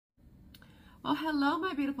Well, hello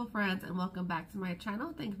my beautiful friends, and welcome back to my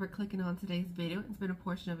channel. Thank you for clicking on today's video and spend a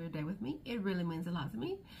portion of your day with me. It really means a lot to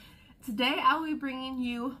me. Today I will be bringing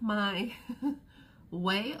you my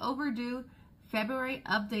way overdue February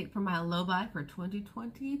update for my low buy for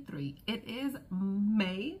 2023. It is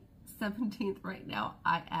May 17th right now.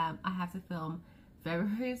 I have to film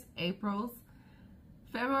February's, April's,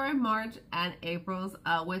 February, March, and April's.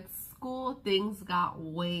 With school, things got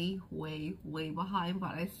way behind, but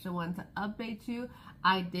I still want to update you.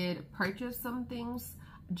 I did purchase some things.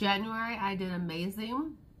 January, I did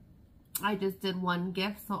amazing. I just did one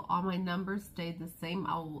gift, so all my numbers stayed the same.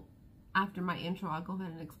 After my intro, I'll go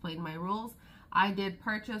ahead and explain my rules. I did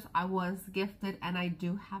purchase, I was gifted, and I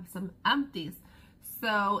do have some empties.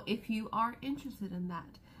 So if you are interested in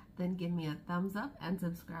that, then give me a thumbs up and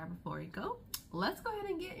subscribe before you go. Let's go ahead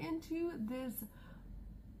and get into this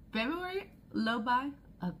February low buy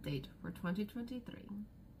update for 2023.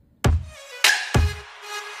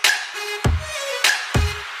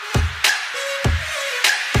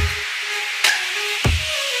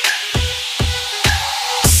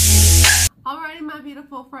 Alrighty, my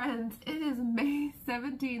beautiful friends, it is May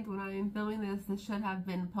 17th when I am filming this. This should have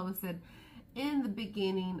been posted in the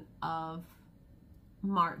beginning of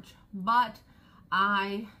March, but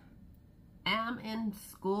I am in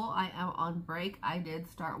school. I am on break. I did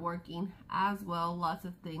start working as well. Lots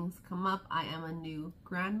of things come up. I am a new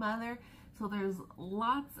grandmother, so there's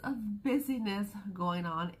lots of busyness going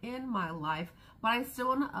on in my life, but I still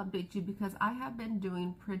want to update you because I have been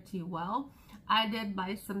doing pretty well. I did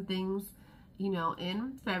buy some things, you know,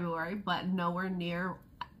 in February, but nowhere near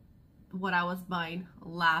what I was buying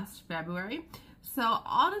last February. So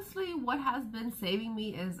honestly, what has been saving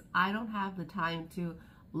me is I don't have the time to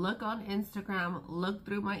look on Instagram, look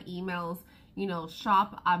through my emails, you know,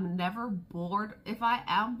 shop. I'm never bored. If I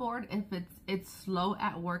am bored, if it's slow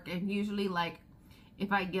at work, and usually like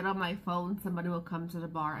if I get on my phone, somebody will come to the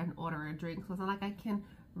bar and order a drink. So it's not like I can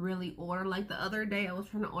really order. Like the other day, I was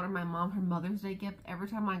trying to order my mom her Mother's Day gift. Every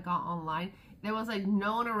time I got online, there was like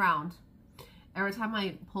no one around. Every time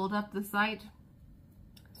I pulled up the site,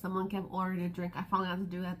 someone kept ordering a drink. I finally had to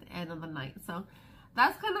do it at the end of the night. So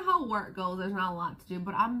that's kind of how work goes. There's not a lot to do,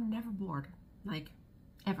 but I'm never bored, like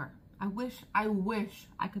ever. I wish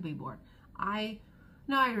I could be bored.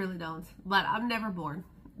 No, I really don't, but I'm never bored.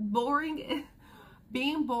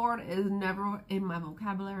 Being bored is never in my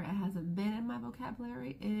vocabulary. It hasn't been in my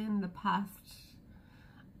vocabulary in the past,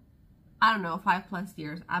 I don't know, 5+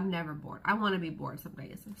 years. I'm never bored. I want to be bored some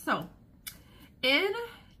days. So in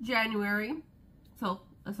January, so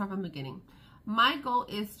let's start from the beginning. My goal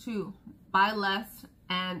is to buy less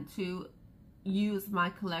and to use my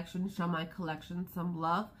collection, show my collection some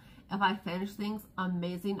love. If I finish things,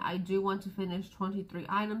 amazing. I do want to finish 23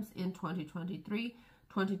 items in 2023.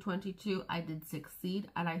 2022, I did succeed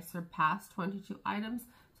and I surpassed 22 items.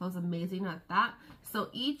 So I was amazing at that. So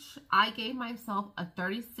I gave myself a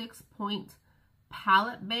 36-point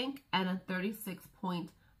palette bank and a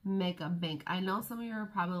 36-point makeup bank. I know some of you are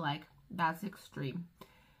probably like, that's extreme.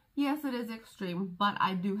 Yes, it is extreme, but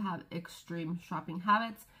I do have extreme shopping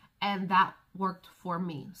habits, and that worked for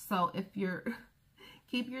me. So if you're,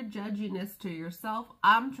 keep your judginess to yourself.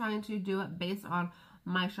 I'm trying to do it based on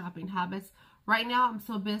my shopping habits. Right now, I'm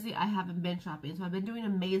so busy, I haven't been shopping, so I've been doing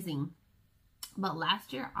amazing. But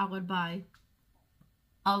last year, I would buy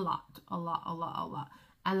a lot.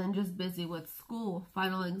 And then just busy with school,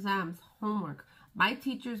 final exams, homework. My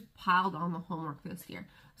teachers piled on the homework this year.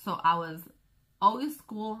 So I was always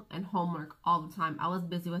school and homework all the time. I was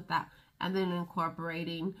busy with that. And then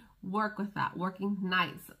incorporating work with that, working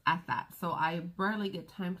nights at that. So I barely get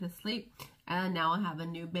time to sleep. And now I have a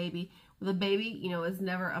new baby. With a baby, you know, it's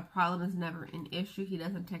never a problem. It's never an issue. He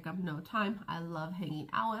doesn't take up no time. I love hanging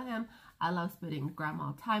out with him. I love spending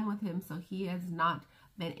grandma time with him. So he has not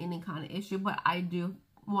been any kind of issue. But I do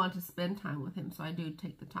want to spend time with him. So I do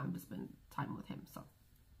take the time to spend time with him. So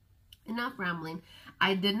enough rambling.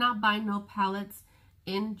 I did not buy no palettes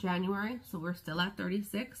in January, so we're still at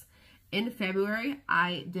 36. In February,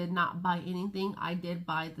 I did not buy anything. I did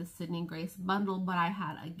buy the Sydney Grace bundle, but I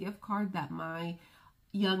had a gift card that my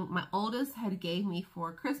oldest had gave me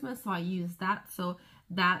for Christmas, so I used that. So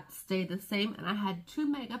that stayed the same, and I had 2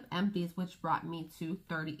 makeup empties, which brought me to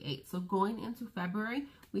 38. So going into February,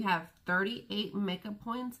 we have 38 makeup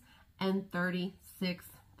points and 36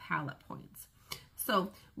 palette points.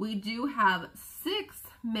 So we do have 6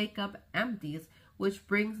 makeup empties, which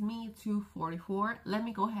brings me to 44. Let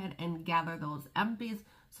me go ahead and gather those empties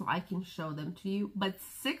so I can show them to you. But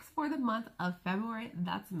 6 for the month of February,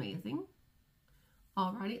 that's amazing.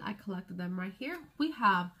 Alrighty, I collected them right here. We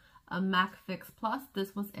have a MAC Fix Plus.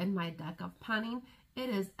 This was in my deck of panning. It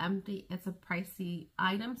is empty. It's a pricey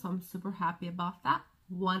item, so I'm super happy about that.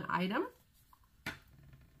 One item.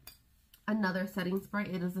 Another setting spray.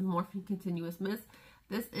 It is a Morphine Continuous Mist.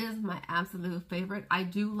 This is my absolute favorite. I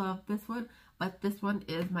do love this one, but this one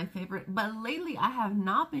is my favorite. But lately, I have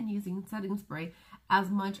not been using setting spray as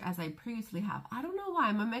much as I previously have. I don't know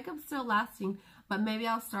why. My makeup's still lasting, but maybe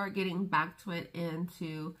I'll start getting back to it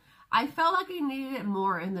I felt like I needed it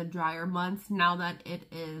more in the drier months. Now that it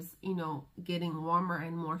is, you know, getting warmer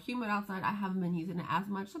and more humid outside, I haven't been using it as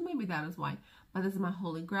much, so maybe that is why. But this is my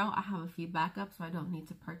holy grail. I have a few backups, so I don't need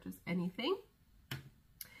to purchase anything.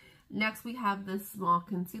 Next, we have this small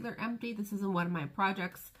concealer empty. This is in one of my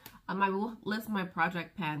projects. I will list my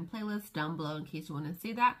project pan playlist down below in case you want to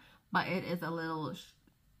see that. But it is a little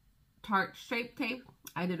Tarte Shape Tape.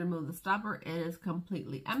 I did remove the stopper. It is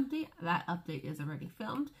completely empty. That update is already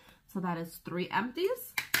filmed. So that is 3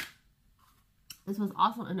 empties. This was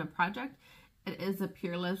also in a project. It is a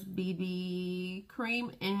Peerless BB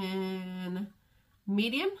cream in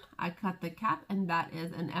medium. I cut the cap and that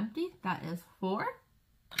is an empty. That is 4.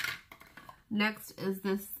 Next is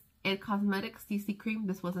this It Cosmetics CC cream.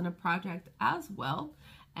 This was in a project as well.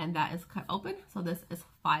 And that is cut open. So this is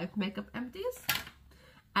 5 makeup empties.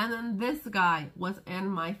 And then this guy was in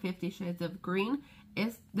my 50 Shades of Green.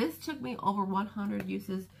 This took me over 100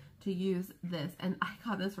 uses to use this. And I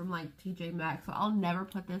got this from like TJ Maxx. So I'll never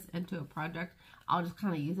put this into a project. I'll just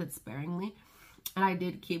kind of use it sparingly. And I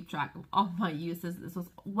did keep track of all my uses. This was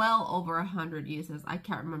well over 100 uses. I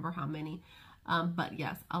can't remember how many. But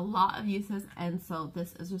yes, a lot of uses. And so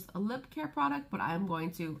this is just a lip care product. But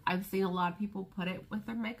I've seen a lot of people put it with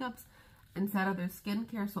their makeups instead of their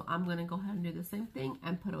skincare, so I'm going to go ahead and do the same thing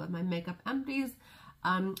and put it with my makeup empties.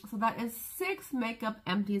 So that is 6 makeup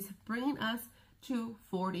empties, bringing us to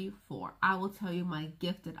 44. I will tell you my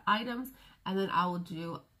gifted items, and then I will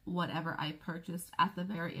do whatever I purchased at the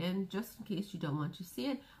very end, just in case you don't want to see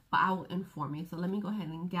it, but I will inform you. So let me go ahead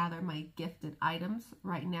and gather my gifted items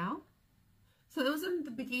right now. So it was in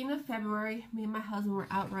the beginning of February. Me and my husband were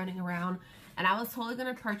out running around, and I was totally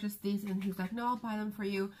going to purchase these, and he's like, no, I'll buy them for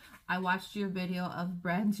you. I watched your video of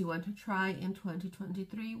brands you want to try in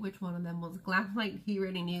 2023, which one of them was Glamlight. He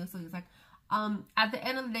already knew, so he's like, at the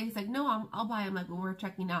end of the day, he's like, no, I'll buy them. Like, when we're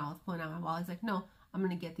checking out, I was pulling out my wallet. He's like, no, I'm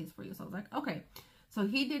going to get these for you. So I was like, okay. So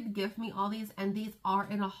he did gift me all these, and these are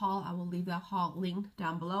in a haul. I will leave that haul linked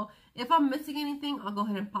down below. If I'm missing anything, I'll go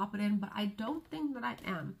ahead and pop it in, but I don't think that I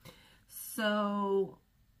am. So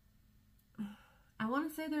I want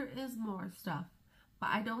to say there is more stuff, but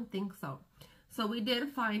I don't think so. So we did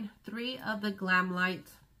find 3 of the Glamlight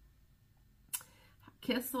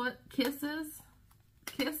Kiss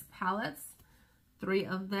palettes. 3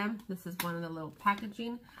 of them. This is one of the little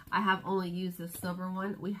packaging. I have only used the silver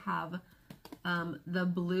one. We have the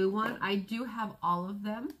blue one. I do have all of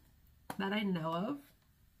them that I know of.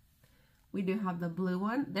 We do have the blue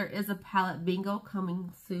one. There is a palette bingo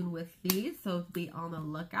coming soon with these, so be on the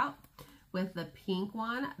lookout. With the pink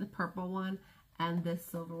one, the purple one, and this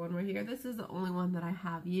silver one right here. This is the only one that I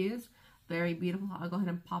have used. Very beautiful. I'll go ahead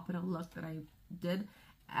and pop in a look that I did.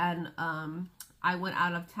 And I went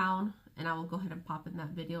out of town, and I will go ahead and pop in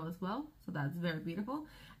that video as well. So that's very beautiful.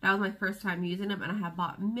 That was my first time using them, and I have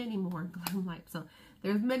bought many more Glamlight. So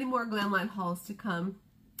there's many more Glamlight hauls to come.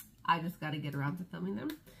 I just got to get around to filming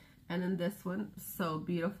them. And then this one, so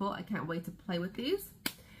beautiful. I can't wait to play with these.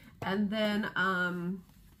 And then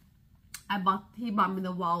he bought me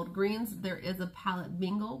the Wild Greens. There is a palette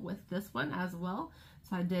bingo with this one as well.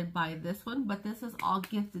 So I did buy this one, but this is all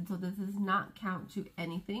gifted, so this does not count to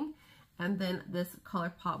anything. And then this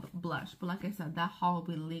ColourPop blush. But like I said, that haul will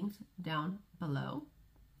be linked down below.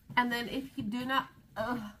 And then if you do not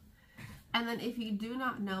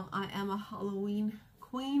know, I am a Halloween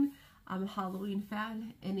queen. I'm a Halloween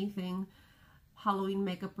fan. Anything Halloween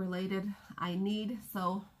makeup related I need.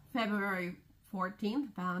 So February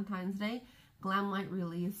 14th, Valentine's Day, Glamlight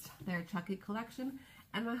released their Chucky collection.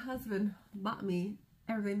 And my husband bought me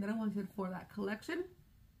everything that I wanted for that collection.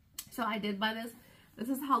 So I did buy this. This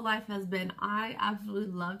is how life has been. I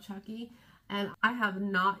absolutely love Chucky. And I have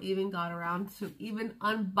not even got around to even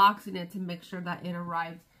unboxing it to make sure that it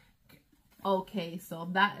arrived okay. So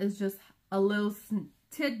that is just a little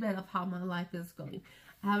tidbit of how my life is going.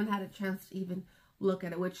 I haven't had a chance to even look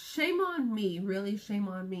at it, which shame on me, really shame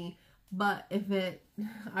on me. But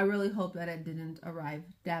I really hope that it didn't arrive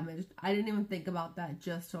damaged. I didn't even think about that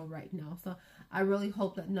just till right now. So I really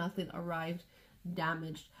hope that nothing arrived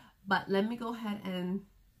damaged. But let me go ahead and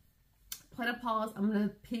put a pause. I'm going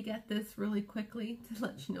to peek at this really quickly to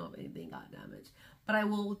let you know if anything got damaged. But but I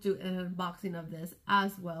will do an unboxing of this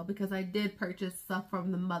as well because I did purchase stuff from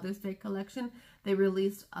the Mother's Day collection. They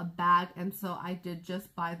released a bag, and so I did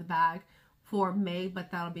just buy the bag for May, but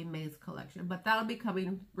that'll be May's collection. But that'll be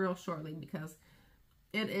coming real shortly because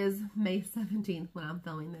it is May 17th when I'm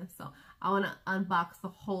filming this. So I want to unbox the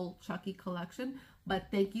whole Chucky collection. But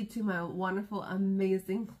thank you to my wonderful,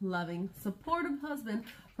 amazing, loving, supportive husband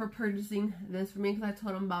for purchasing this for me, because I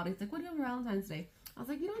told him about it. He's like, what do you have for Valentine's Day? I was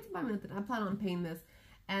like, you don't have to buy me nothing. I plan on paying this.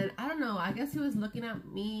 And I don't know, I guess he was looking at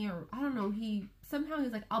me, or I don't know, somehow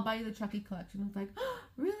he's like, I'll buy you the Chucky collection. I was like, oh,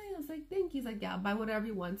 really? I was like, thank you. He's like, yeah, buy whatever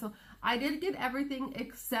you want. So I did get everything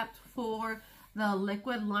except for the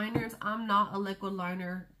liquid liners. I'm not a liquid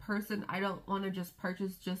liner person. I don't want to just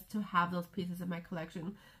purchase just to have those pieces in my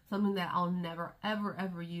collection. Something that I'll never, ever,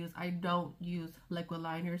 ever use. I don't use liquid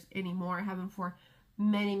liners anymore. I haven't for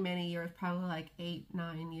many, many years, probably like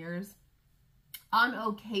 8-9 years on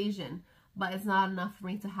occasion, but it's not enough for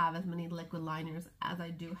me to have as many liquid liners as I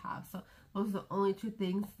do have. So those are the only two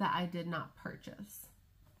things that I did not purchase.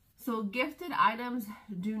 So gifted items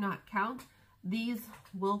do not count. These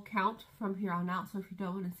will count from here on out. So if you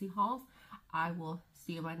don't want to see hauls, I will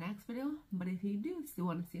see you in my next video. But if you do still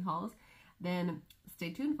want to see hauls, then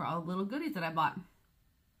stay tuned for all the little goodies that I bought.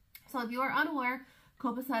 So if you are unaware,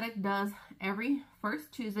 Copacetic does every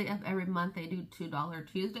first Tuesday of every month. They do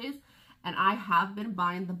 $2 Tuesdays. And I have been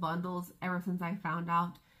buying the bundles ever since I found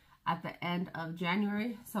out at the end of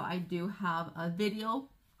January. So I do have a video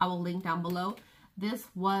I will link down below. This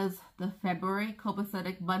was the February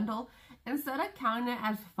Copacetic bundle. Instead of counting it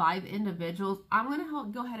as 5 individuals, I'm going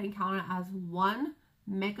to go ahead and count it as one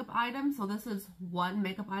makeup item. So this is one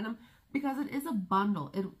makeup item because it is a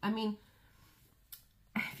bundle. I mean,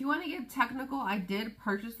 if you want to get technical, I did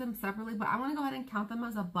purchase them separately, but I'm going to go ahead and count them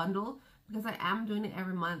as a bundle because I am doing it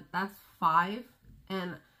every month. That's 5,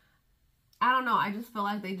 and I don't know, I just feel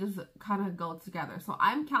like they just kind of go together. So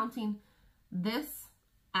I'm counting this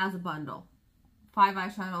as a bundle. 5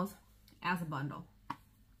 eyeshadows as a bundle.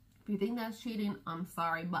 If you think that's cheating, I'm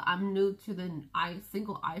sorry, but I'm new to the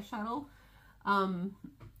single eyeshadow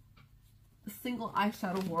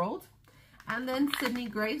world. And then Sydney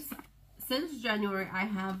Grace. Since January, I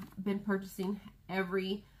have been purchasing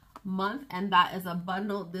every month, and that is a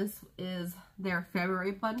bundle. This is their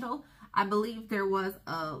February bundle. I believe there was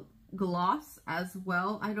a gloss as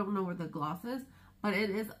well. I don't know where the gloss is, but it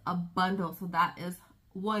is a bundle, so that is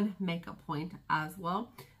one makeup point as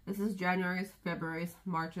well. This is January's, February's,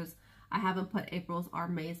 March's. I haven't put April's or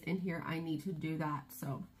May's in here. I need to do that.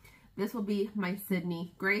 So this will be my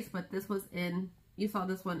Sydney Grace, but this was you saw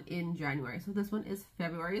this one in January. So this one is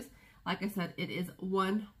February's. Like I said, it is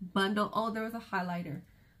one bundle. Oh, there was a highlighter.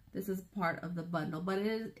 This is part of the bundle, but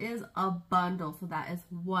it is a bundle, so that is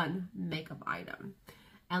one makeup item.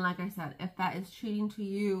 And like I said, if that is cheating to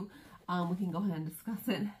you, we can go ahead and discuss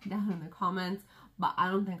it down in the comments, but I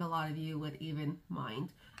don't think a lot of you would even mind.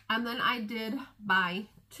 And then I did buy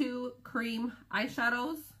 2 cream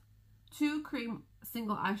eyeshadows, 2 cream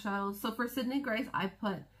single eyeshadows. So for Sydney Grace, I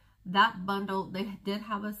put that bundle. They did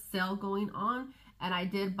have a sale going on, and I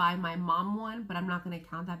did buy my mom one, but I'm not going to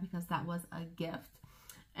count that because that was a gift.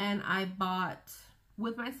 And I bought,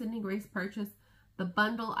 with my Sydney Grace purchase, the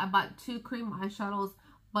bundle, I bought 2 cream eyeshadows,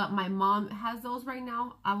 but my mom has those right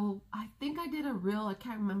now. I think I did a reel, I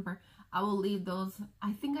can't remember. I will leave those,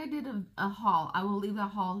 I think I did a haul. I will leave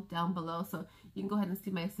that haul down below so you can go ahead and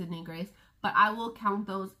see my Sydney Grace. But I will count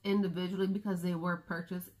those individually because they were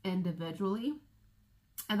purchased individually.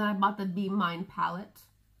 And then I bought the Be Mine palette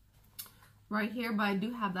right here, but I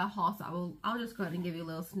do have that haul, so I'll just go ahead and give you a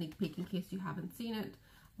little sneak peek in case you haven't seen it.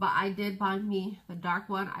 But I did buy me the dark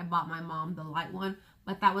one. I bought my mom the light one,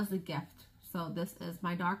 but that was a gift. So this is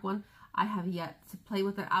my dark one. I have yet to play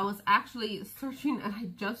with it. I was actually searching and I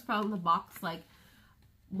just found the box like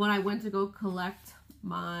when I went to go collect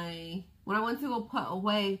when I went to go put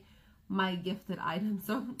away my gifted items.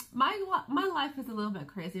 So my life is a little bit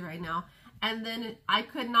crazy right now. And then I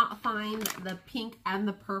could not find the pink and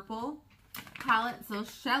the purple palette. So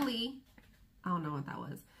Shelly, I don't know what that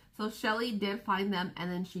was. So Shelly did find them,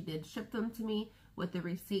 and then she did ship them to me with the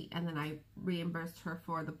receipt, and then I reimbursed her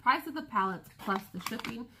for the price of the palettes plus the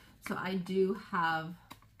shipping. So I do have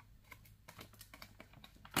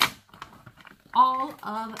all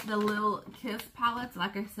of the Little Kiss palettes.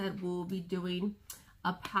 Like I said, we'll be doing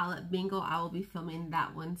a palette bingo. I will be filming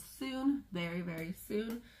that one soon, very, very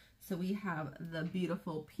soon. So we have the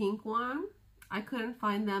beautiful pink one. I couldn't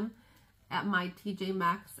find them at my TJ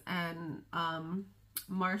Maxx and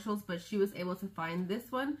Marshalls, but she was able to find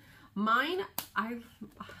this one. Mine, I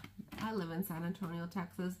live in San Antonio,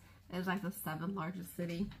 Texas, It's like the 7th largest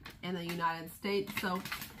city in the United States. So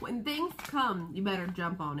when things come, you better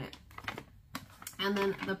jump on it. And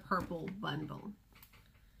then the purple bundle.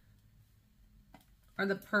 Or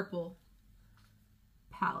the purple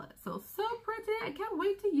palette. So pretty. I can't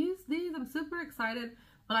wait to use these. I'm super excited.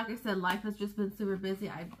 But like I said, life has just been super busy.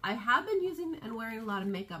 I have been using and wearing a lot of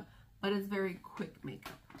makeup, but it's very quick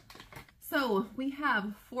makeup. So we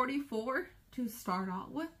have 44 to start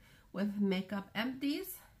out with makeup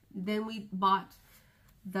empties. Then we bought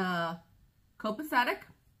the copacetic,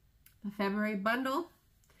 the February bundle,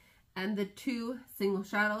 and the 2 single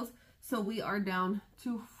shadows. So we are down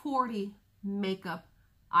to 40 makeup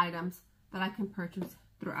items that I can purchase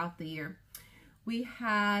throughout the year. We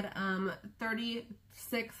had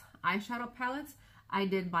 36 eyeshadow palettes. I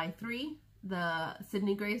did buy 3. The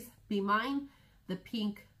Sydney Grace Be Mine, the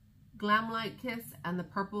pink Glam Light Kiss, and the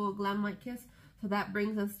purple Glam Light Kiss. So that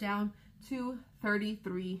brings us down to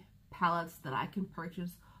 33 palettes that I can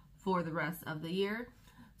purchase for the rest of the year.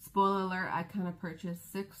 Spoiler alert, I kind of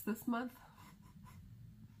purchased 6 this month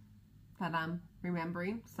that I'm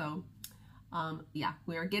remembering. So yeah,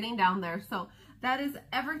 we are getting down there. So that is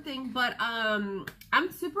everything, but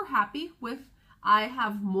I'm super happy with, I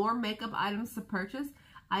have more makeup items to purchase.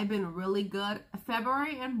 I've been really good.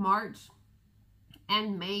 February and March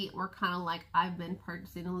and May were kind of like I've been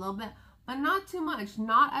purchasing a little bit, but not too much,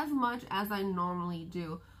 not as much as I normally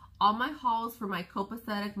do. All my hauls for my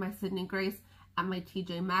copacetic, my Sydney Grace, and my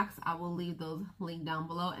TJ Maxx, I will leave those linked down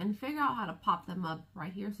below, and figure out how to pop them up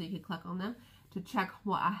right here so you can click on them to check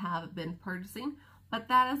what I have been purchasing. But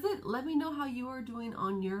that is it. Let me know how you are doing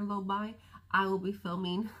on your low buy. I will be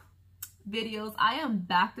filming videos. I am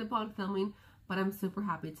backed up on filming, but I'm super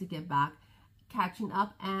happy to get back catching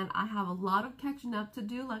up, and I have a lot of catching up to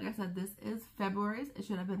do. Like I said, this is February's. It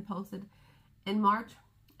should have been posted in March,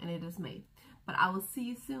 and it is May. But I will see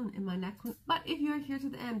you soon in my next one. But if you are here to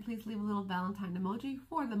the end, please leave a little Valentine emoji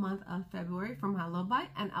for the month of February from my low buy,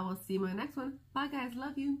 and I will see you in my next one. Bye guys,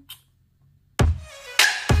 love you.